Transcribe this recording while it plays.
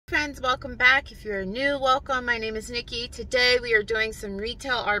friends, welcome back. If you're new, welcome. My name is Nikki. Today we are doing some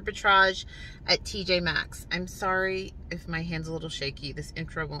retail arbitrage at Tjmaxx. I'm sorry if my hand's a little shaky. This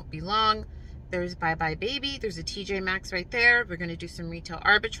intro won't be long. There's Bye Bye Baby. There's a Tjmaxx right there. We're going to do some retail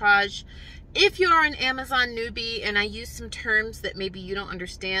arbitrage. If you are an Amazon newbie and I use some terms that maybe you don't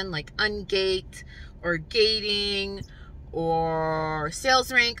understand, like ungate or gating or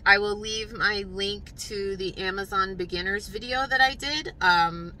sales rank, I will leave my link to the Amazon beginners video that I did,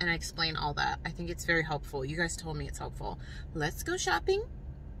 and I explain all that. I think it's very helpful. You guys told me it's helpful. Let's go shopping,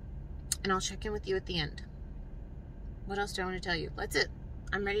 and I'll check in with you at the end. What else do I want to tell you? That's it.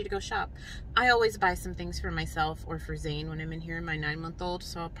 I'm ready to go shop. I always buy some things for myself or for Zane when I'm in here, my 9-month-old,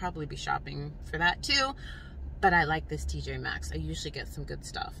 so I'll probably be shopping for that too. But I like this Tjmaxx. I usually get some good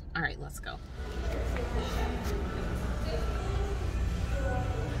stuff. All right, let's go.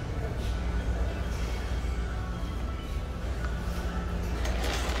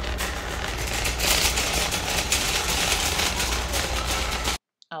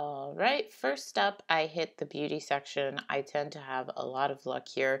 All right, first up, I hit the beauty section. I tend to have a lot of luck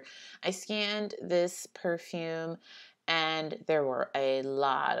here. I scanned this perfume and there were a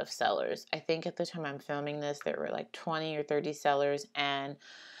lot of sellers. I think at the time I'm filming this, there were like 20 or 30 sellers and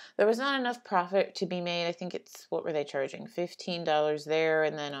there was not enough profit to be made. I think it's, what were they charging? $15 there.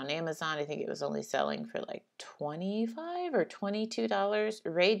 And then on Amazon, I think it was only selling for like $25 or $22.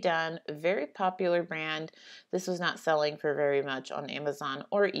 Rae Dunn, a very popular brand. This was not selling for very much on Amazon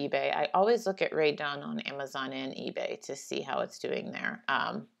or eBay. I always look at Rae Dunn on Amazon and eBay to see how it's doing there.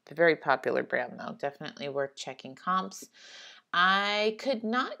 A very popular brand though, definitely worth checking comps. I could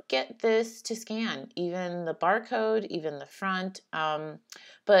not get this to scan, even the barcode, even the front,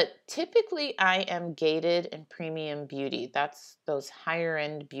 but typically I am gated in premium beauty. That's those higher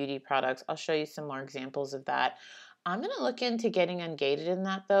end beauty products. I'll show you some more examples of that. I'm going to look into getting ungated in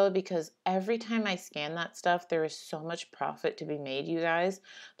that though, because every time I scan that stuff, there is so much profit to be made, you guys.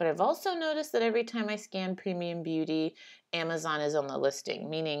 But I've also noticed that every time I scan premium beauty, Amazon is on the listing,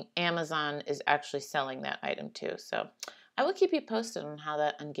 meaning Amazon is actually selling that item too. So I will keep you posted on how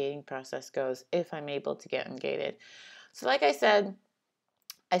that ungating process goes if I'm able to get ungated. So like I said,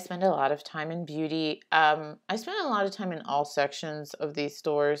 I spend a lot of time in beauty. I spend a lot of time in all sections of these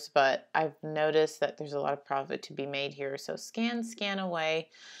stores, but I've noticed that there's a lot of profit to be made here. So scan away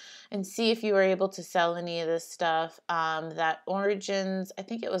and see if you were able to sell any of this stuff. That Origins, I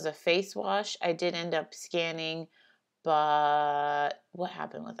think it was a face wash. I did end up scanning, but what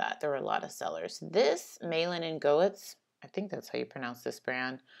happened with that? There were a lot of sellers. This Malin and Goetz, I think that's how you pronounce this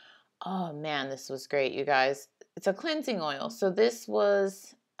brand. Oh man, this was great, you guys. It's a cleansing oil. So this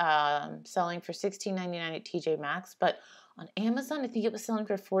was selling for $16.99 at Tjmaxx, but on Amazon, I think it was selling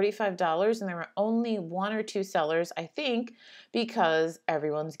for $45, and there were only 1 or 2 sellers, I think, because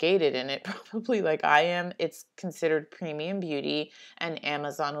everyone's gated in it, probably like I am. It's considered premium beauty, and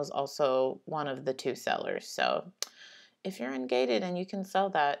Amazon was also one of the 2 sellers. So if you're ungated and you can sell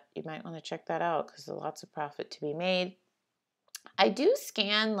that, you might want to check that out because there's lots of profit to be made. I do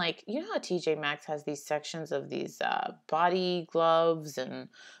scan, like, you know how Tjmaxx has these sections of these body gloves and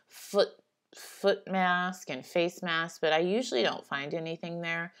foot mask and face mask, but I usually don't find anything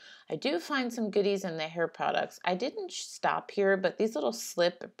there. I do find some goodies in the hair products. I didn't stop here, but these little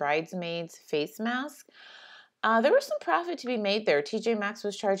slip bridesmaids face masks, there was some profit to be made there. Tjmaxx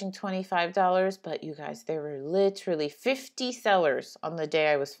was charging $25, but you guys, there were literally 50 sellers on the day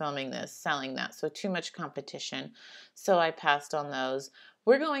I was filming this, selling that. So too much competition. So I passed on those.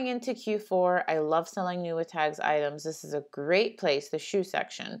 We're going into Q4. I love selling new with tags items. This is a great place, the shoe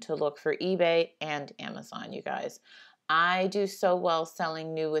section, to look for eBay and Amazon, you guys. I do so well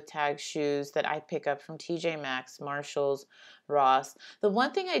selling new with tag shoes that I pick up from Tjmaxx, Marshalls, Ross. The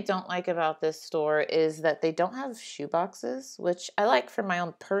one thing I don't like about this store is that they don't have shoe boxes, which I like for my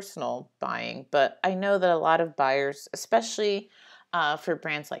own personal buying, but I know that a lot of buyers, especially for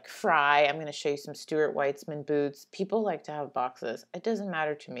brands like Fry, I'm going to show you some Stuart Weitzman boots, people like to have boxes. It doesn't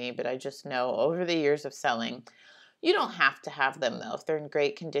matter to me, but I just know over the years of selling, you don't have to have them though if they're in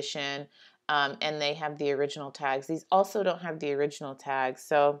great condition. And they have the original tags. These also don't have the original tags.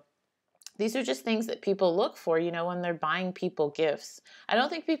 So these are just things that people look for, you know, when they're buying people gifts. I don't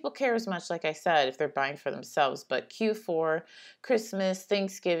think people care as much, like I said, if they're buying for themselves. But Q4, Christmas,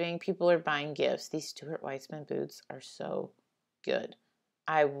 Thanksgiving, people are buying gifts. These Stuart Weitzman boots are so good.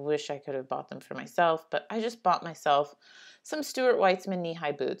 I wish I could have bought them for myself, but I just bought myself some Stuart Weitzman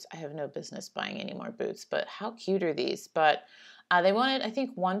knee-high boots. I have no business buying any more boots, but how cute are these? But they wanted, I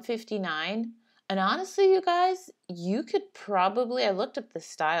think, $159. And honestly, you guys, you could probably, I looked up the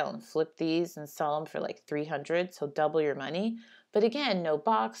style and flip these and sell them for like $300, so double your money. But again, no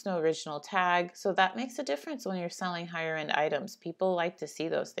box, no original tag. So that makes a difference when you're selling higher end items. People like to see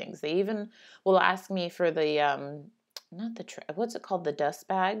those things. They even will ask me for the, not the, what's it called? The dust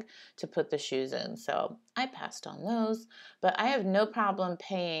bag to put the shoes in. So I passed on those, but I have no problem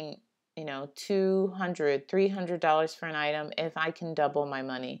paying, you know, $200, $300 for an item if I can double my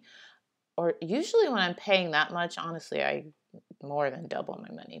money. Or usually when I'm paying that much, honestly, I more than double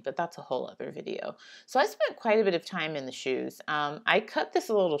my money, but that's a whole other video. So I spent quite a bit of time in the shoes. I cut this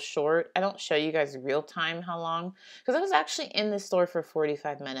a little short. I don't show you guys real time how long, because I was actually in the store for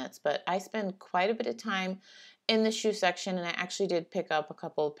 45 minutes, but I spent quite a bit of time in the shoe section, and I actually did pick up a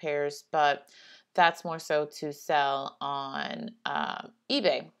couple of pairs, but that's more so to sell on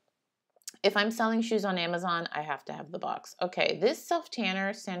eBay. If I'm selling shoes on Amazon, I have to have the box. Okay, this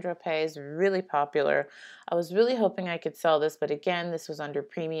self-tanner, Sandra Pay, is really popular. I was really hoping I could sell this, but again, this was under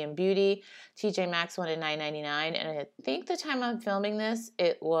Premium Beauty. Tjmaxx wanted $9.99, and I think the time I'm filming this,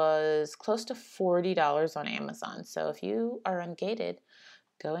 it was close to $40 on Amazon. So if you are ungated,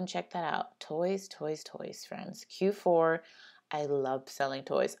 go and check that out. Toys, toys, toys, friends. Q4, I love selling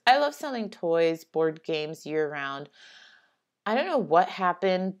toys. I love selling toys, board games year-round. I don't know what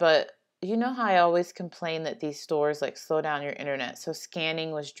happened, but you know how I always complain that these stores like slow down your internet. So scanning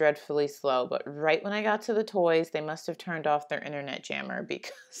was dreadfully slow. But right when I got to the toys, they must have turned off their internet jammer,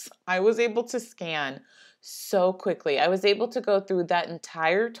 because I was able to scan so quickly. I was able to go through that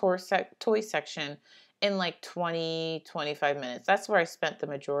entire toy section in like 20, 25 minutes. That's where I spent the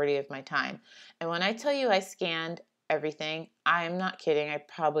majority of my time. And when I tell you I scanned everything, I am not kidding. I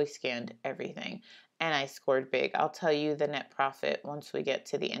probably scanned everything. And I scored big. I'll tell you the net profit once we get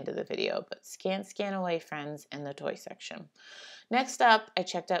to the end of the video. But scan away, friends, in the toy section. Next up, I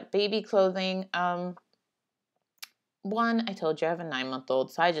checked out baby clothing. One, I told you I have a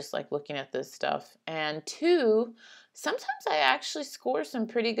 9-month-old, so I just like looking at this stuff. And two, sometimes I actually score some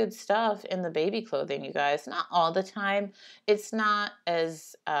pretty good stuff in the baby clothing, you guys. Not all the time. It's not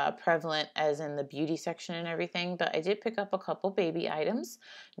as prevalent as in the beauty section and everything, but I did pick up a couple baby items,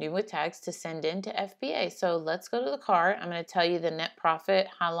 new with tags, to send in to FBA. So let's go to the cart. I'm going to tell you the net profit,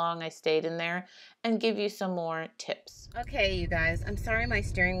 how long I stayed in there, and give you some more tips. Okay, you guys, I'm sorry my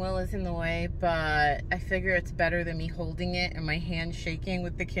steering wheel is in the way, but I figure it's better than me holding it and my hand shaking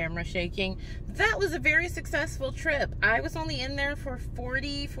with the camera shaking. That was a very successful trip. I was only in there for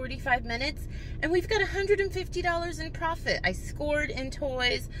 45 minutes, and we've got $150 in profit. I scored in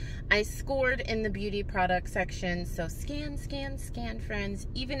toys. I scored in the beauty product section. So scan, friends.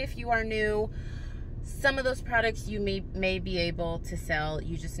 Even if you are new, some of those products you may be able to sell.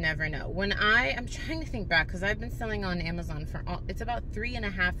 You just never know. When I'm trying to think back, because I've been selling on Amazon for it's about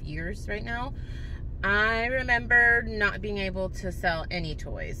 3.5 years right now. I remember not being able to sell any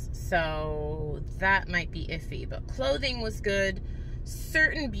toys, so that might be iffy. But clothing was good.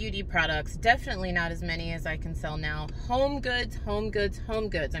 Certain beauty products, definitely not as many as I can sell now. Home goods.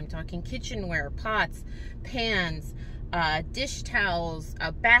 I'm talking kitchenware, pots, pans, dish towels,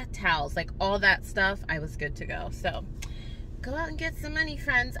 bath towels, like all that stuff. I was good to go. So go out and get some money,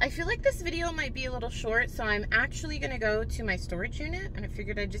 friends. I feel like this video might be a little short, so I'm actually gonna go to my storage unit, and I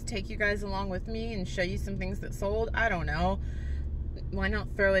figured I'd just take you guys along with me and show you some things that sold. I don't know, why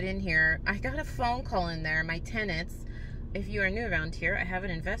not throw it in here? I got a phone call in there. My tenants, if you are new around here, I have an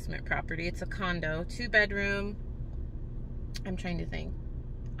investment property. It's a condo, 2-bedroom. I'm trying to think.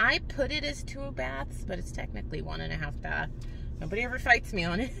 I put it as 2 baths, but it's technically 1.5 bath. Nobody ever fights me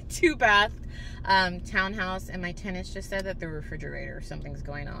on it. 2-bath townhouse, and my tenants just said that the refrigerator, something's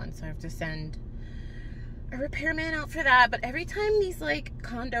going on, so I have to send a repairman out for that. But every time these like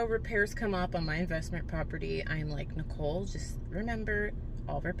condo repairs come up on my investment property, I'm like, Nicole, just remember,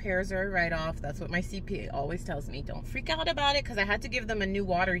 all repairs are a write-off. That's what my CPA always tells me. Don't freak out about it, because I had to give them a new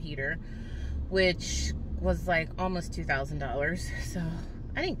water heater, which was like almost $2,000. So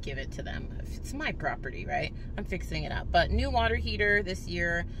I didn't give it to them. It's my property, right? I'm fixing it up. But new water heater this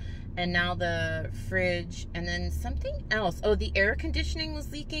year, and now the fridge, and then something else. Oh, the air conditioning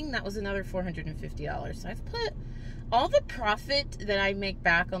was leaking. That was another $450. So I've put all the profit that I make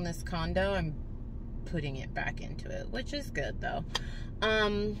back on this condo, I'm putting it back into it, which is good though.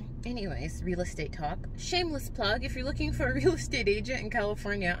 Anyways, real estate talk. Shameless plug. If you're looking for a real estate agent in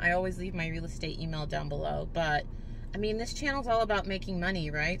California, I always leave my real estate email down below. But I mean, this channel's all about making money,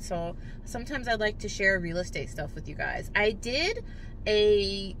 right? So sometimes I'd like to share real estate stuff with you guys. I did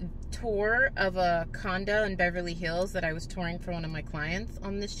a tour of a condo in Beverly Hills that I was touring for one of my clients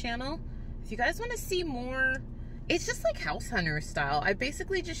on this channel. If you guys want to see more It's just like house hunter style. I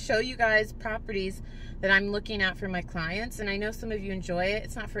basically just show you guys properties that I'm looking at for my clients, and I know some of you enjoy it.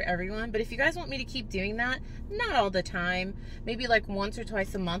 It's not for everyone, but if you guys want me to keep doing that, not all the time, maybe like once or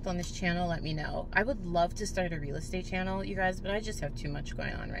twice a month on this channel, let me know. I would love to start a real estate channel, you guys, but I just have too much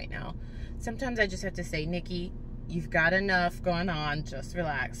going on right now. Sometimes I just have to say, Nikki, you've got enough going on, just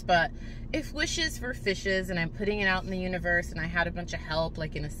relax. But if wishes for fishes and I'm putting it out in the universe and I had a bunch of help,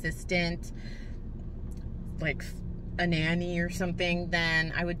 like an assistant, like a nanny or something,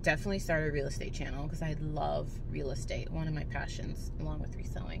 then I would definitely start a real estate channel because I love real estate, one of my passions, along with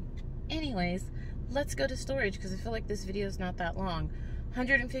reselling. Anyways, let's go to storage because I feel like this video is not that long.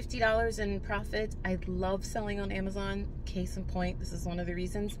 $150 in profit. I love selling on Amazon. Case in point, this is one of the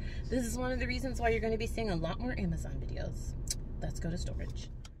reasons. This is one of the reasons why you're going to be seeing a lot more Amazon videos. Let's go to storage.